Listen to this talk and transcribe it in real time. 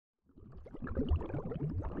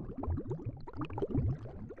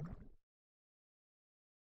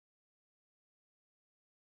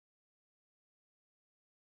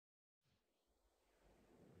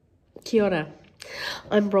Kia ora.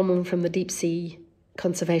 I'm Bronwen from the Deep Sea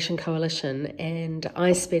Conservation Coalition, and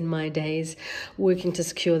I spend my days working to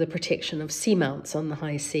secure the protection of seamounts on the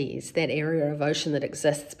high seas, that area of ocean that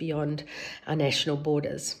exists beyond our national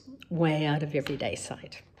borders, way out of everyday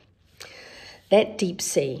sight. That deep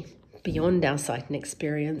sea, beyond our sight and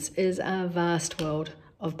experience, is a vast world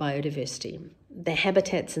of biodiversity. The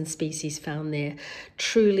habitats and species found there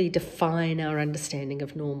truly define our understanding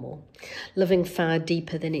of normal, living far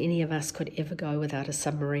deeper than any of us could ever go without a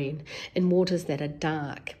submarine, in waters that are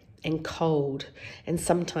dark and cold and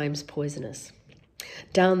sometimes poisonous.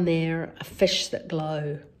 Down there are fish that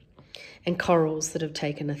glow and corals that have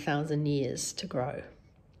taken 1,000 years to grow.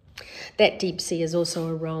 That deep sea is also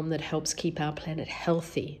a realm that helps keep our planet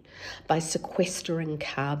healthy by sequestering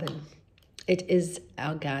carbon. It is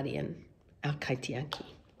our guardian, our kaitiaki.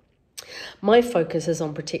 My focus is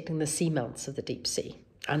on protecting the seamounts of the deep sea,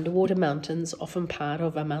 underwater mountains, often part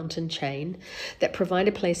of a mountain chain, that provide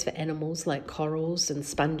a place for animals like corals and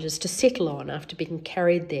sponges to settle on after being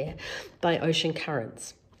carried there by ocean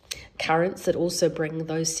currents. Currents that also bring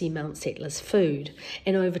those seamount settlers food,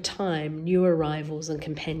 and over time, new arrivals and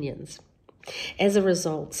companions. As a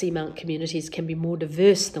result, seamount communities can be more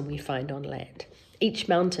diverse than we find on land, each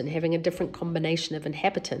mountain having a different combination of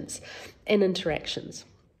inhabitants and interactions.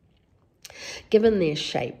 Given their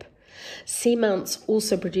shape, seamounts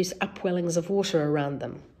also produce upwellings of water around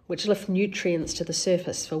them, which lift nutrients to the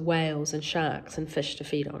surface for whales and sharks and fish to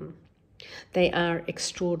feed on. They are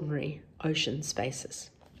extraordinary ocean spaces.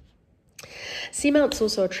 Seamounts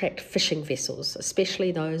also attract fishing vessels,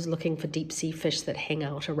 especially those looking for deep-sea fish that hang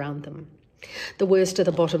out around them. The worst are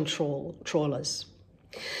the bottom trawlers.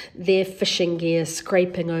 Their fishing gear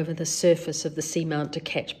scraping over the surface of the seamount to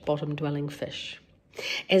catch bottom-dwelling fish.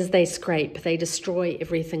 As they scrape, they destroy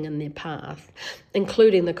everything in their path,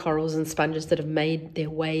 including the corals and sponges that have made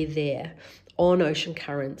their way there on ocean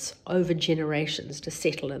currents over generations to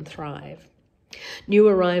settle and thrive. New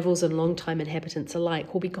arrivals and long-time inhabitants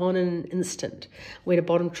alike will be gone in an instant when a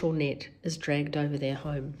bottom trawl net is dragged over their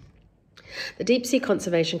home. The Deep Sea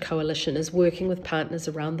Conservation Coalition is working with partners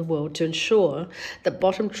around the world to ensure that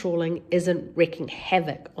bottom trawling isn't wreaking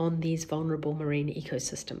havoc on these vulnerable marine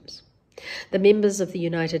ecosystems. The members of the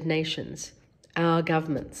United Nations, our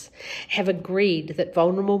governments, have agreed that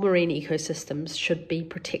vulnerable marine ecosystems should be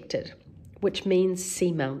protected, which means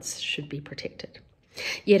seamounts should be protected.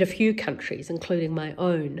 Yet a few countries, including my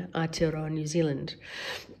own, Aotearoa New Zealand,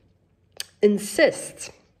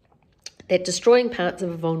 insists that destroying parts of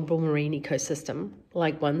a vulnerable marine ecosystem,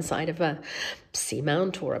 like one side of a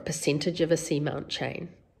seamount or a percentage of a seamount chain,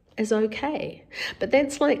 is okay. But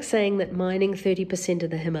that's like saying that mining 30%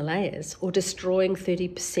 of the Himalayas or destroying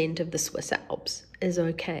 30% of the Swiss Alps is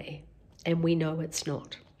okay. And we know it's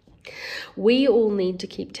not. We all need to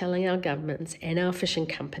keep telling our governments and our fishing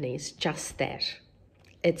companies just that.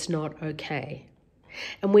 It's not okay.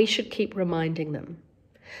 And we should keep reminding them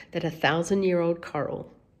that 1,000-year-old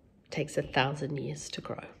coral takes 1,000 years to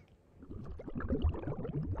grow.